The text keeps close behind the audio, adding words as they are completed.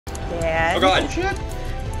Dad. Oh god. Oh shit.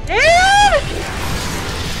 Dad!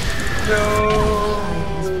 No.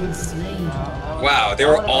 Wow, they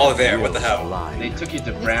were all there. What the hell? They took you to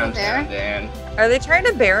Are they Brown still there? Town, Dan. Are they trying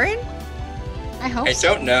to Baron? I hope I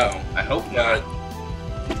so. don't know. I hope not.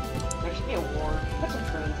 There should be a war. Put some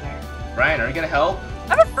prunes there. Brian, are you gonna help?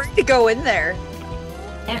 I'm afraid to go in there.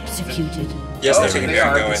 Executed. Yes, Oh, they're taking they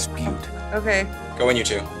Baron. are. Go in. Dispute. Okay. Go in, you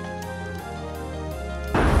two.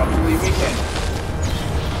 Probably we can.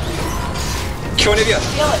 Kill Nivea.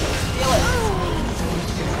 Steal it! Steal it!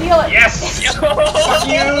 Steal it! Yes! Fuck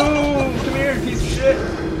you! Come here, piece of shit!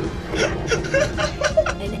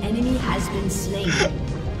 An enemy has been slain.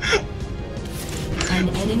 An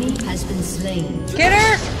enemy has been slain. Get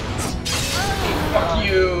her! Fuck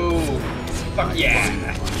you! Fuck yeah!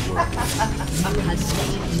 You have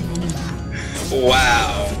slain an enemy.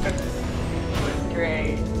 Wow.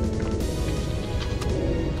 Great.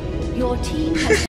 Your team has